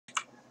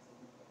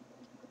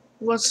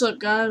What's up,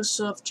 guys?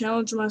 So I've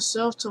challenged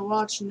myself to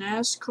watch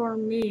NASCAR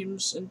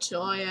memes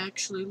until I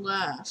actually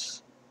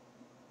laugh.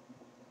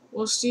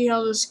 We'll see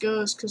how this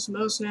goes, because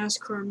most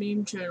NASCAR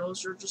meme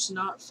channels are just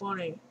not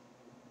funny.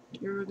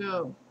 Here we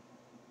go.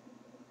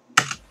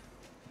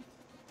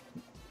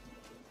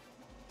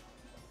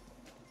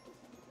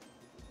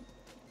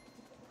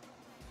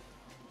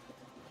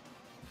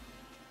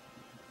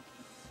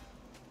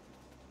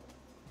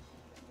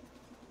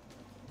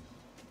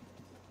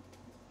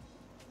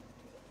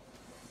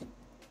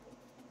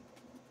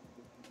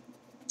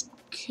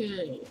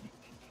 Okay.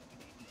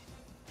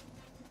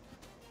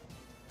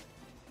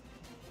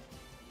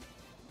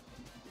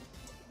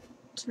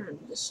 Turn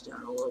this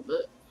down a little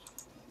bit.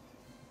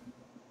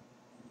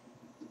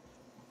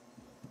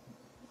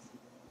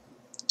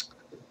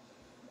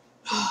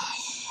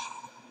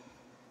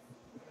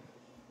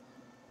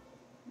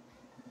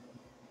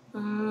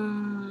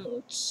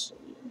 Let's see.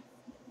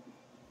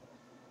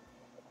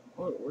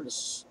 What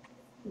is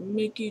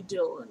Mickey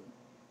Dillon?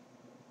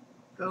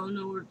 I don't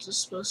know what it's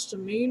supposed to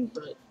mean,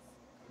 but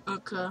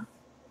okay.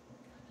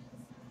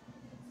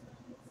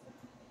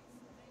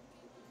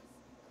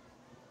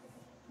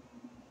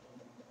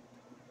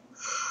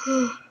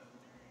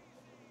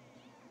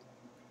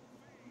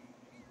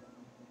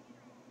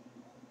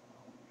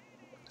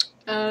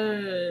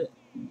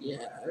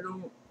 Yeah, I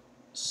don't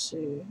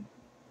see.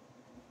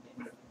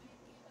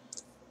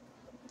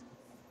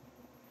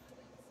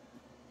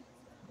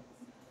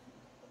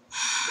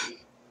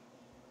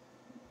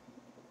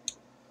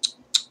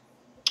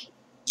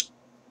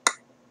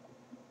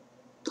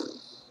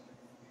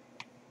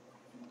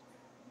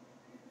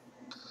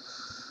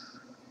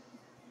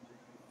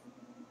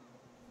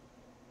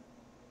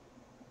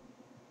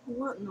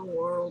 What in the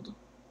world?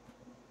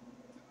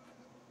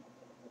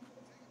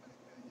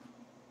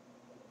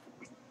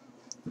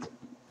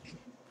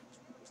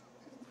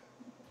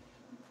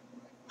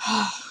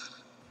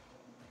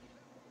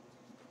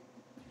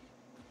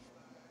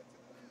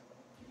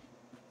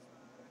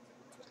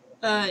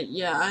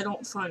 Yeah, I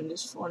don't find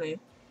this funny.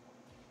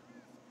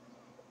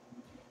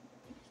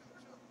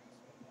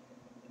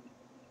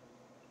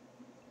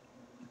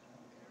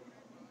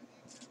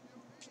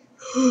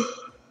 I'm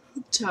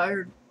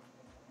tired.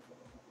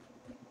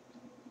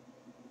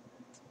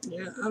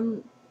 Yeah,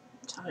 I'm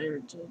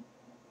tired, dude.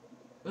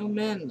 Oh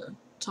man, the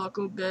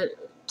Taco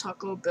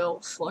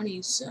Bell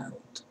funny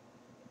sound.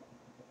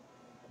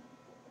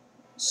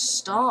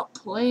 Stop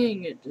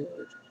playing it,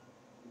 dude.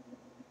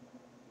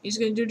 He's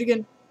gonna do it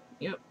again.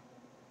 Yep.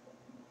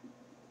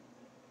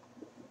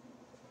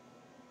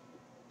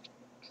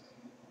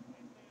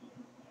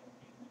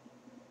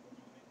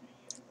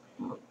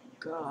 Oh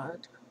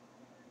god.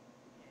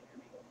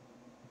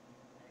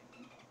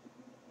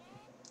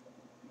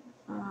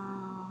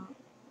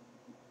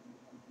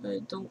 I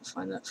don't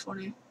find that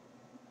funny.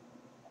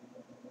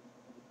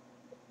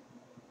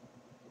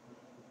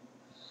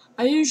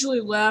 I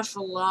usually laugh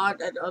a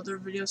lot at other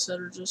videos that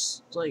are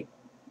just like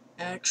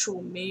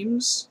actual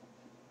memes.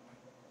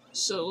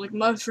 So like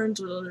my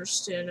friends would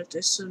understand if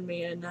they send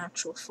me an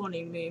actual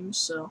funny meme,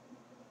 so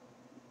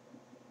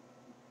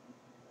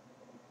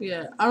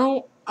yeah, I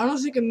don't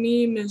think a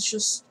meme is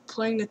just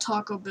playing the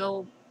Taco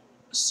Bell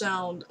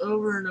sound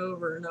over and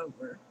over and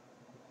over.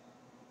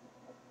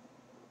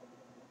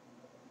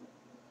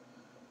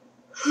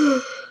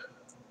 I'm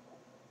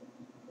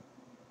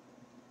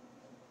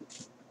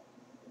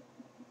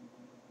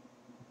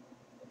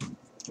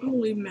gonna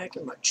leave Mac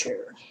in my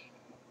chair.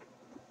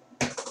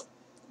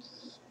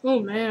 Oh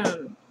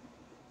man,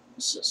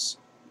 this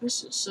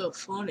is so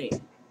funny.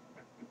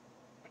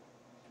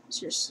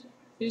 Seriously,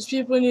 these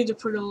people need to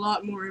put a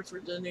lot more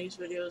effort in these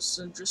videos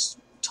than just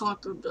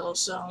Taco Bell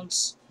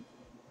sounds.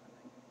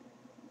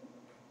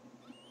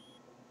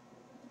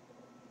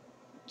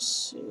 Let's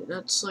see,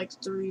 that's like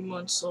 3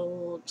 months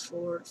old,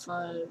 4,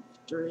 5,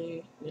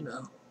 3, you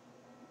know.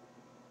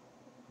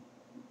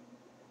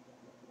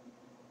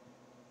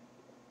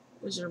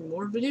 Is there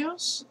more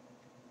videos?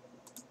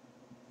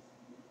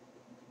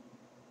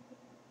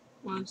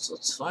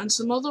 Let's find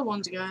some other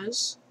ones,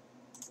 guys.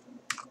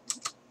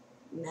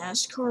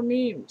 NASCAR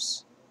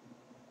memes.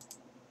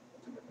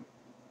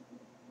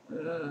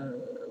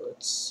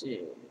 Let's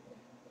see.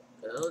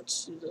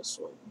 Let's do this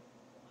one.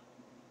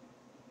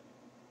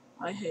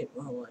 I hate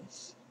my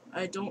life.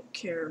 I don't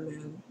care,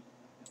 man.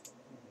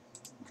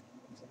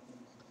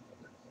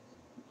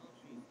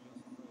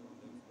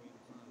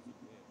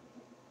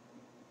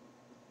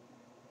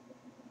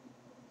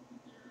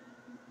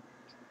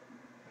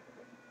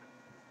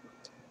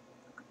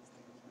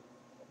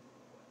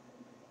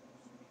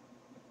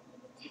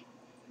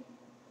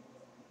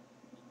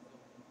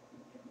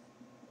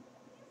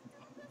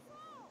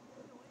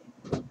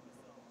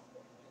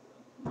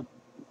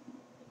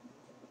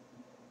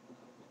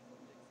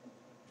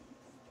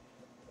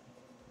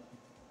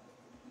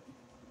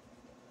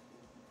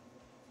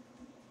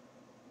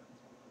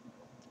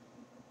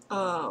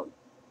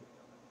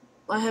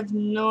 I have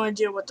no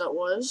idea what that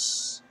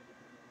was.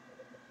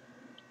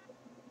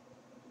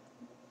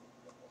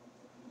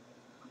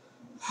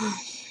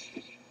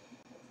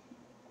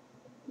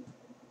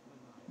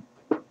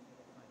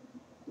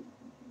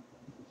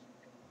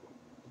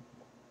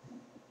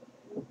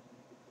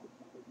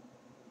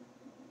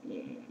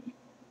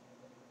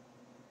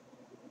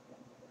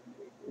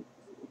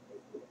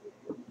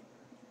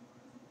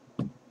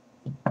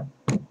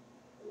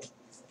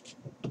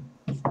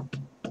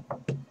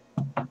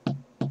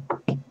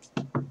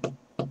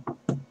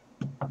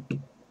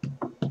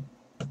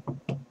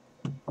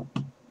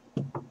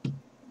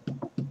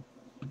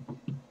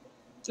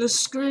 This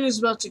screen is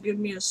about to give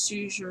me a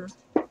seizure.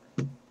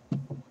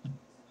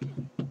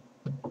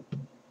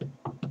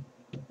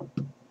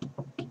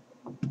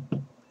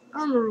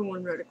 I remember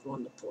when Reddick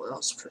won the poll. That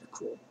was pretty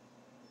cool.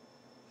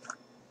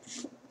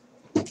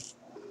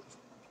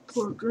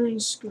 Poor green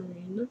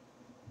screen.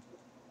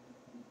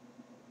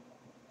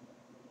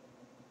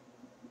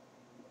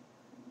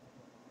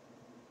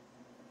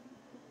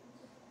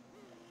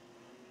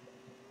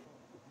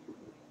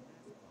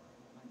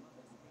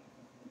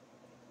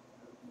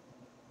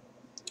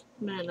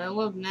 Man, I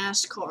love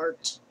NASCAR.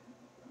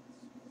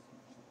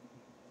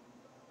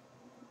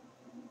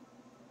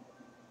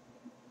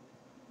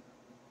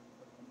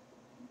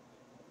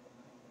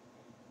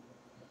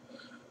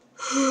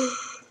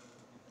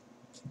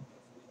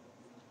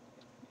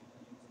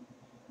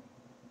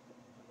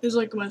 It's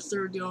like my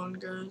third yawn,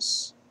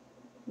 guys.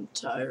 I'm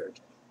tired.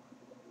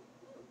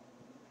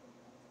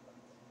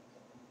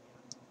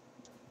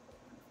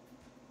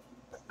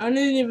 I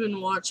didn't even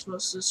watch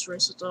most of this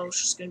race. I thought it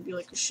was just gonna be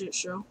like a shit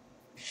show.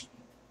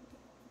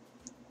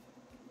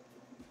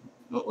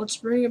 Well, let's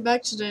bring it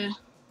back to the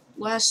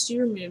last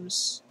year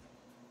memes.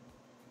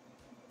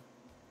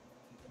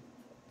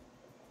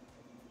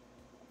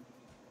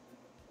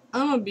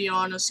 I'm gonna be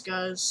honest,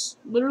 guys.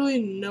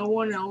 Literally no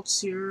one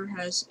else here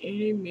has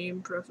any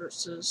meme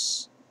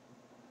preferences.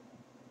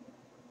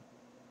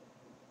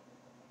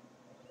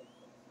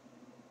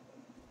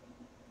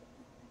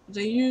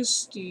 They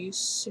use the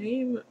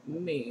same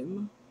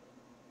meme.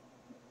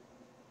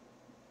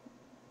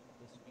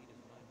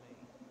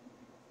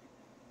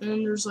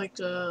 And there's like,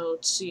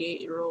 let's see,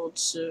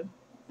 8-year-olds who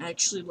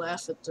actually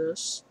laugh at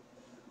this.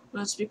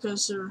 That's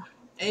because their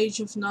age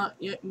have not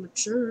yet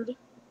matured.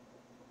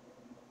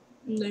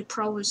 And they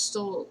probably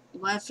still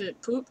laugh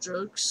at poop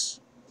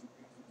jokes.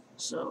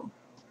 So.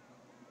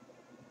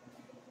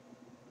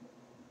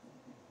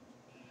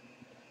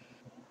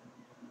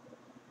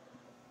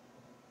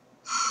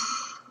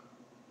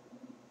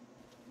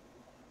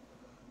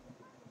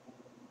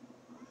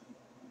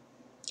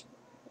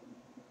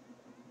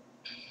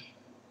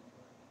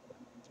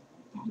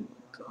 Oh my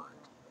god.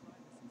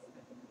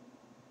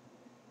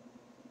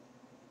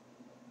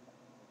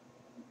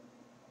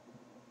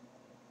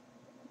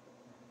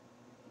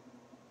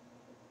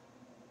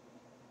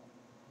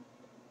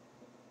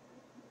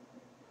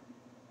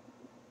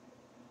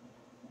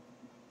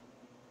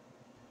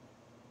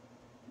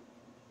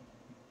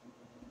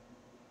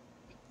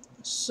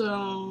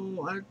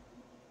 So,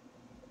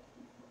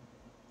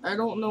 I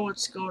don't know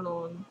what's going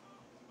on.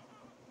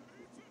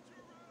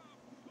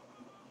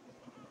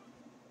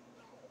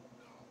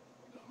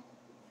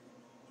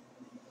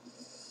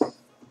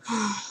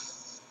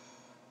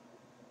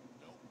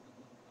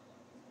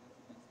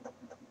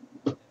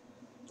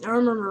 I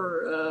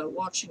remember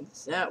watching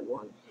that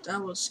one.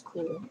 That was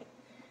cool.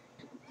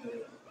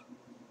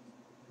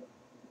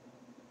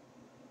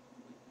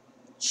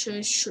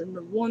 Chase shouldn't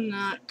have won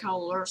that.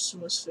 Kyle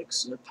Larson was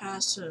fixing to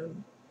pass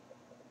him.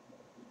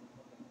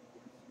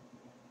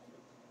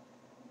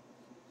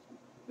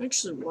 I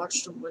actually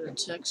watched him win in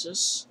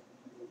Texas.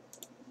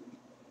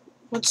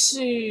 Let's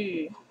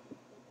see.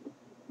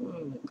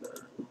 Oh my god.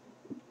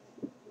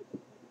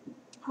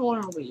 How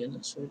long are we in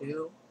this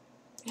video?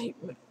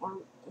 8 minutes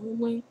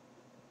only?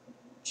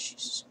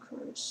 Jesus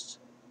Christ.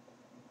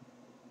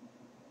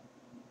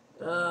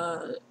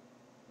 Let's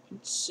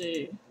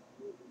see.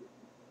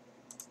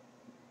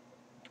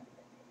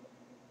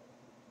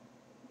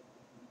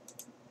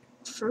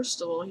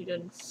 First of all, he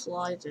didn't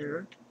fly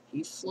there.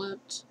 He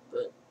flipped,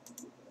 but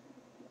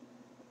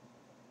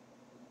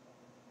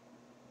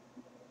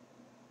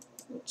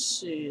let's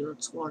see.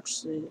 Let's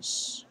watch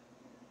this.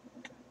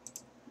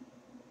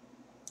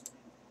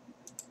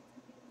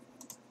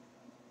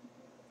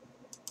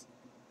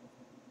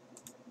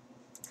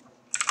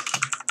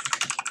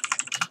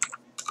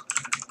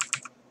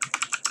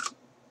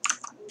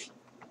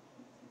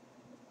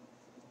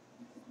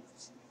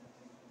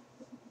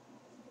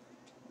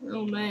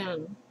 Oh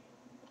man.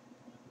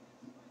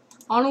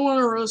 I don't want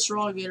to roast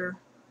Raw Gator.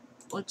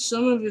 Like,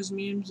 some of his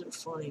memes are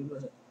funny,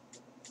 but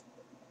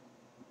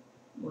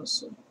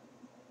mostly.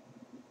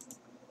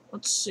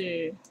 Let's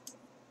see.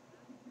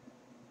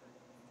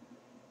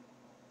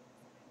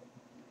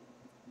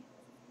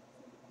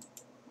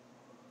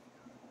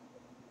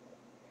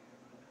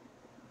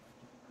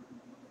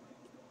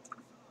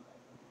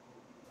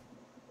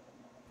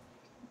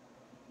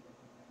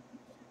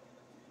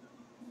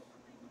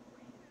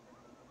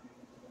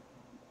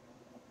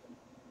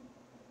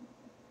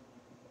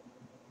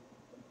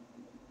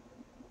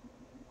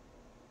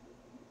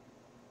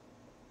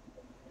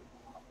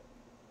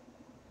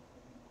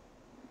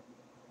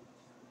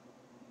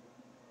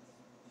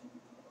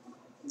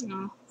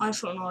 No,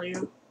 iPhone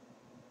audio.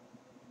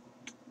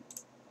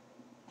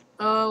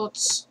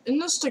 Isn't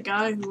this the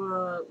guy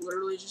who,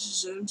 literally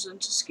just zooms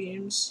into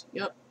schemes?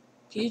 Yep.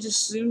 He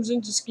just zooms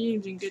into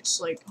schemes and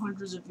gets, like,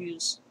 hundreds of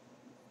views.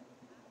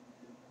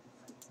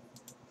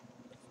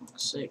 For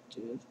fuck's sake,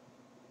 dude.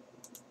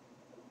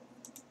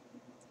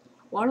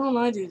 Why don't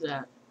I do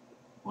that?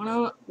 Why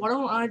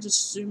don't I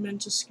just zoom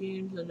into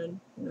schemes and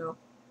then, you know,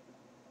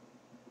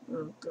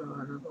 oh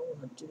god, I don't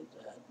want to do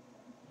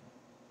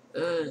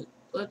that.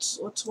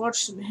 Let's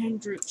watch some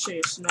Hendrick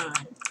Chase 9.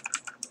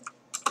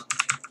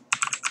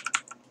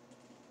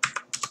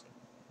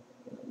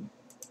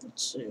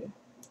 Let's see.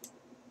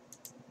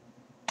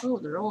 Oh,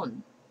 they're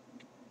on.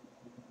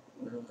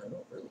 Well, I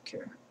don't really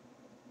care.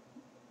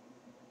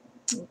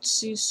 Let's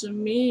see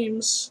some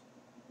memes.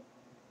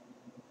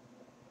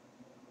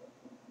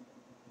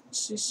 Let's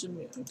see some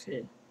memes.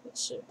 Okay,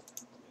 let's see.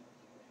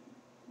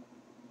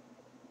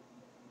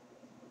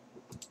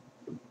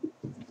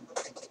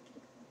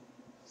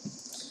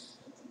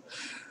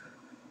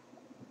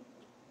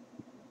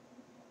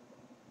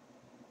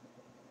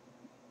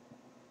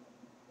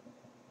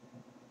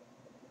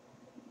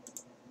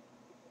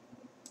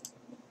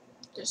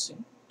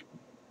 Guessing.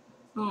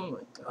 Oh my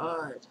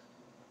god.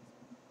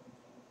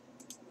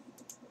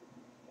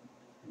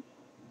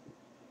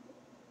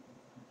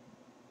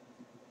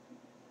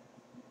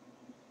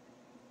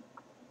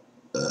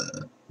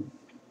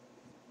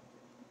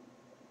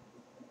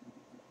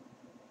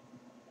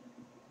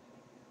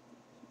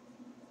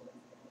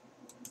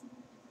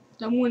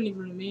 That wasn't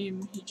even a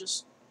meme. He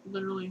just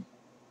literally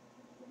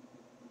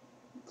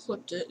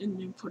clipped it and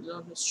then put it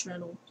on his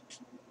channel.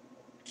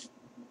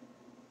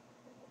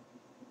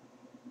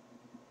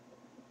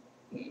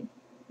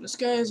 This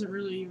guy isn't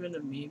really even a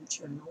meme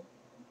channel.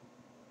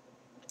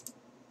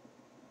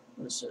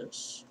 What is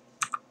this?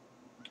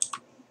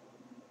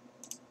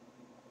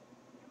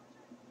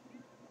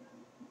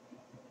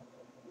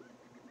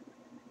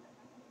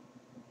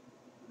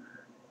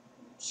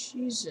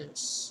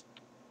 Jesus.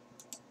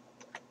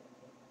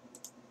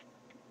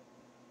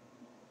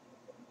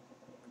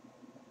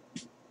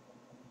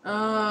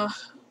 Let's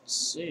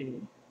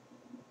see.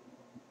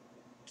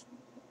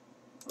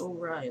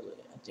 O'Reilly.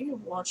 I think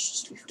I've watched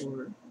this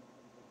before.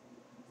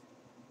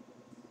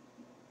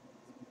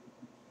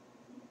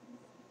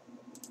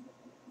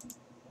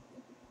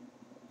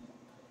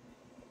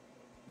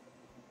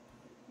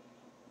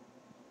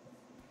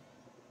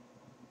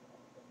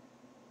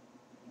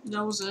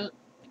 That was it.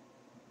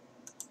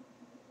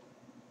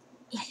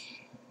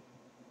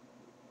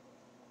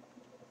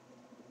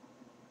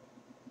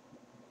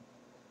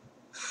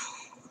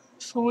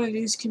 If only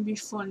these can be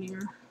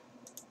funnier.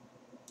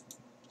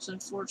 It's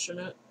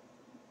unfortunate.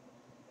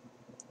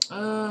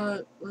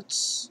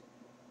 Let's...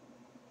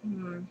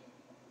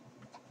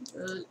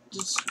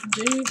 just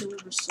Danny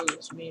delivers to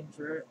those memes,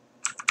 right?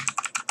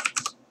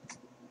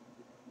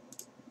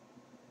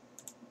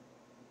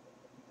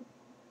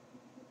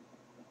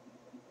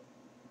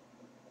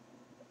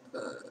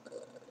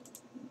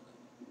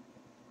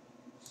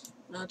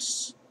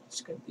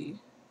 It's gonna be...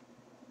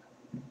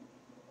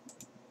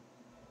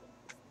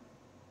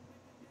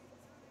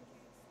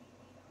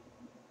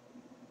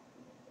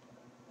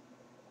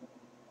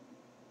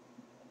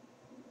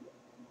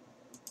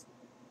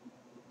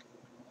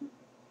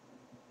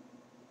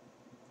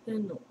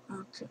 No,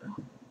 okay.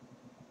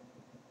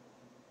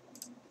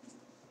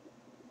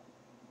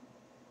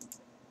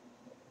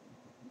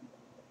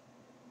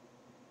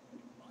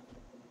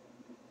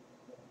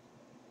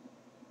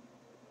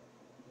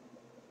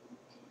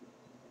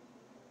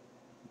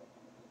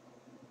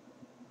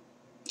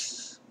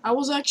 I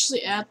was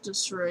actually at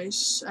this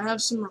race. I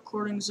have some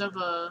recordings of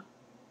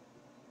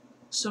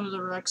some of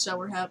the wrecks that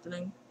were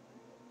happening.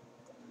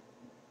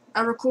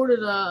 I recorded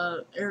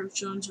Eric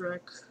Jones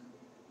wreck.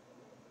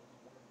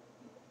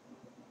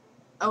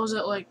 I was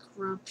at like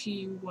row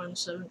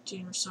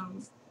P117 or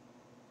something.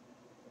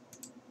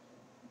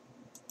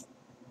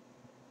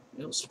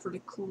 It was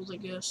pretty cool, I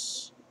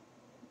guess.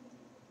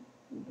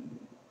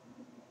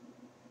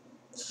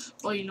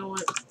 Oh, you know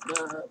what?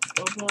 Bubba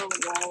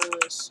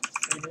Wallace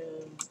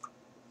fan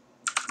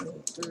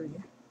 23.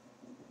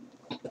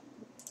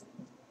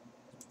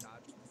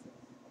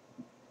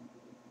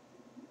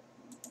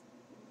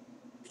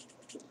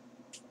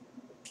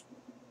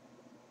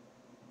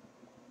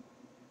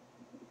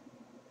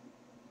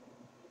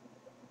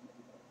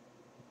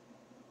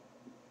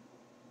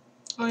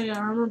 Oh yeah,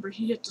 I remember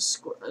he hit the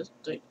score.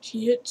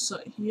 He hit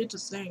the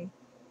thing.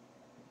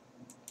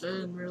 I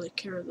didn't really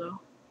care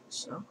though,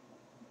 so.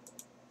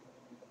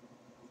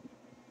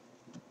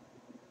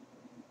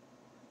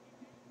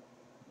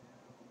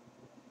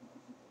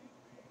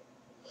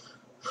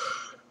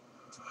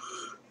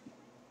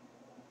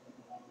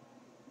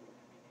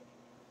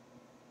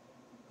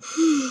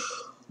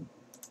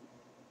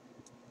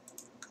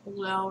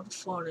 Loud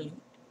funny.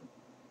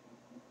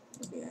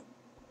 Okay.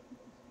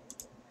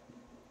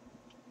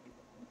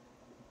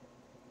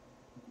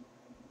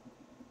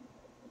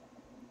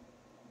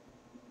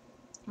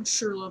 I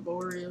sure love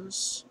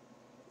Oreos,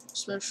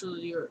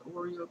 especially your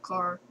Oreo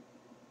car.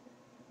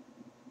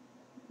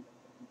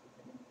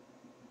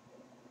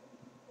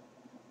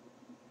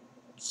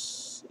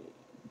 Let's see.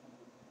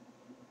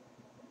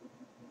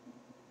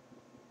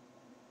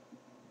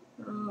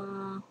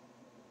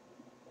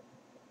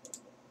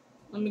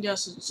 Let me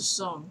guess, it's a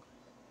song.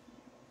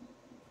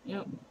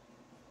 Yep.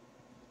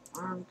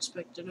 I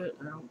expected it,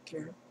 I don't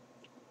care.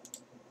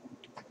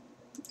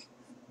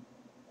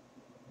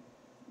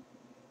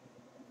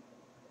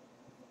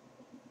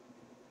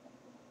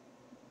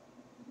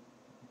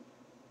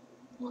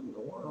 What in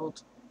the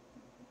world?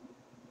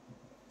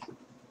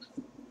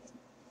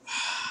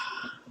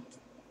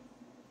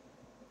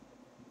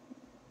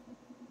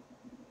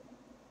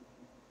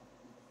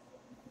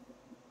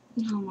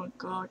 Oh my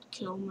god,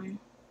 kill me.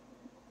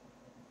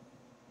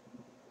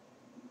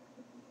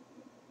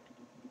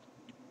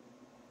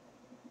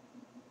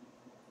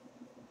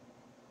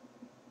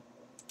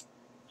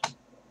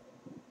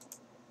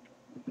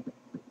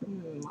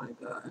 Oh my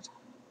god.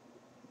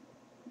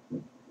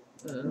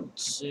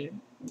 Let's see.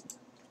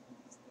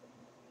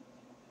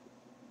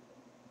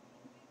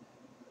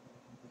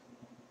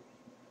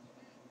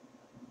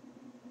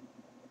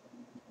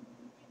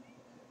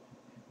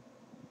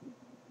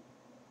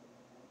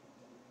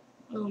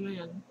 Oh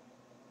man.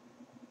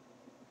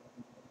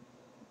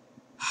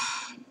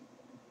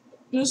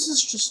 This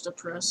is just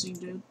depressing,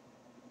 dude.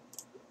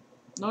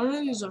 None of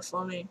these are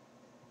funny.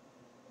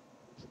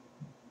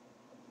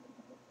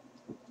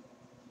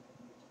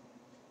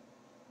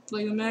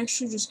 Like, I'm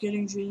actually just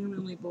getting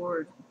genuinely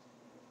bored.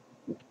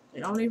 Like, I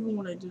don't even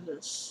want to do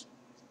this.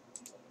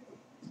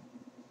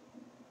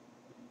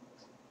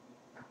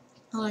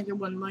 I like it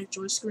when Mike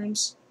Joy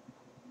screams.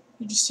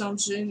 He just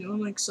sounds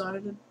genuinely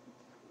excited.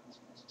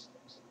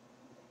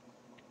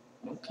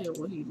 Okay,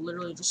 well, he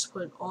literally just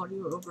put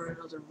audio over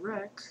another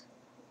wreck.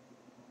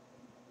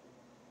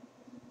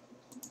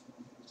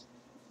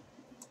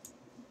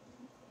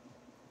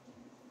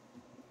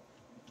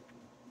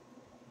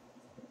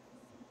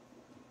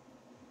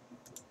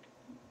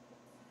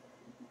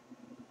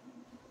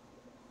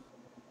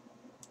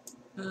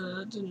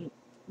 That didn't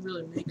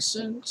really make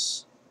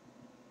sense.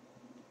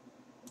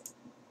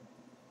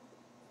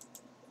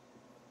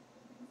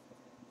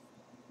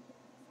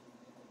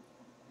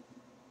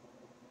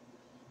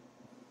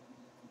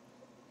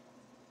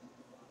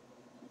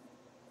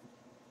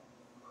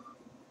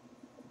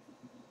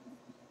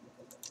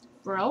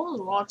 Bro,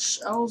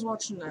 I was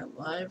watching that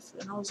live,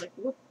 and I was like,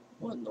 what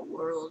in the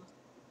world?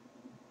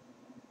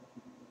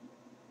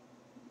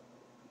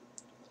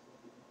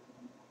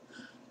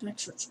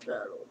 Next church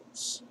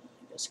battles.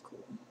 I guess cool.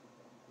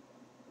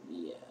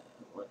 Yeah,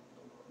 what in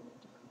the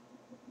world?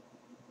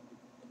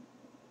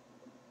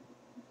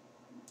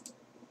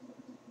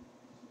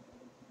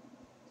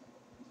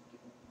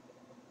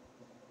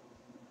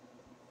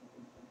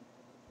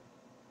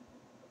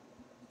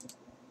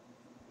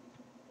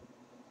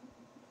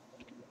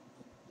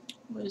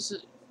 What is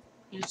it?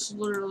 It's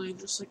literally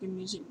just like a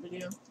music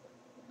video.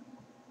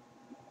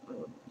 Oh my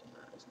god.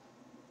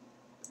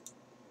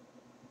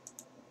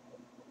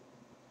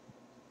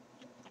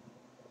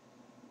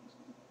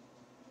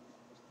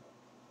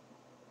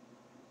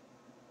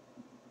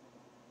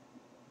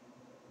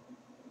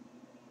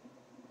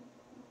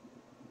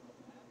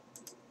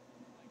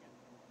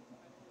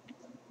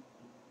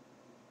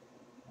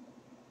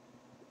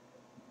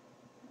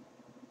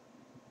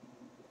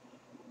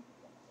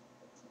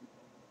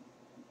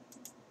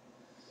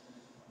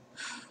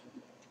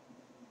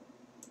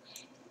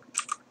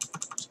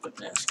 But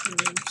nascar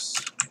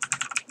memes.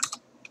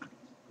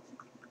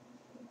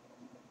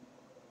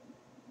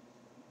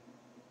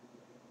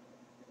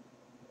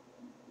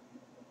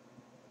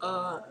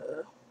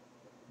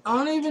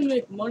 I don't even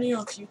make money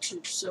off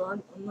YouTube, so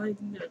I'm not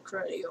even gonna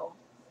credit y'all.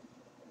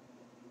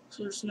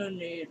 So there's no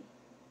need.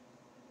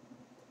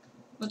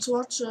 Let's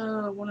watch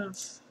one of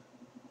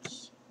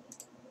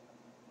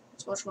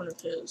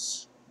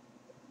his.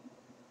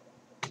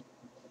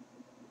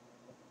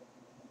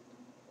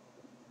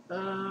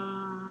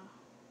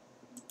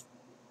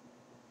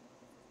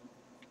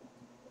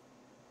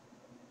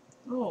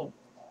 Oh.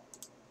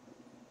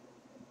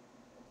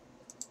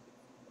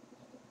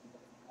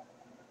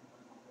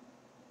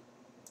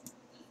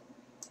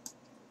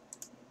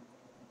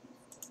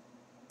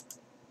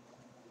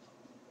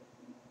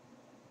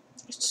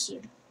 Let's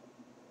see.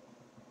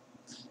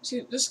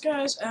 See, this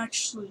guy's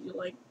actually,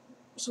 like,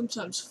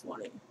 sometimes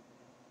funny.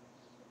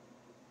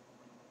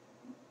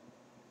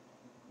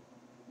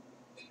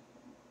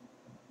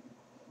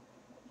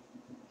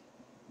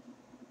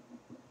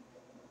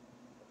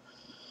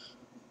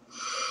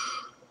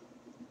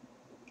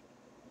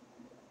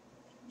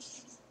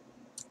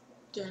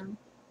 Damn.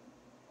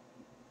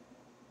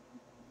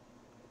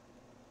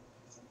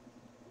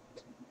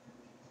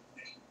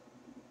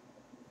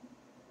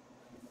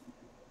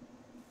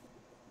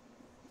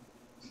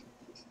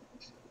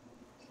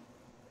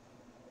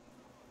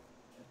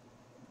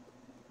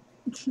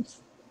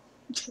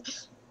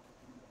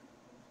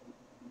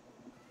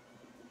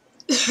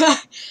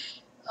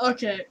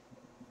 Okay.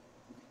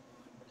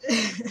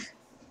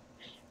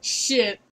 Shit.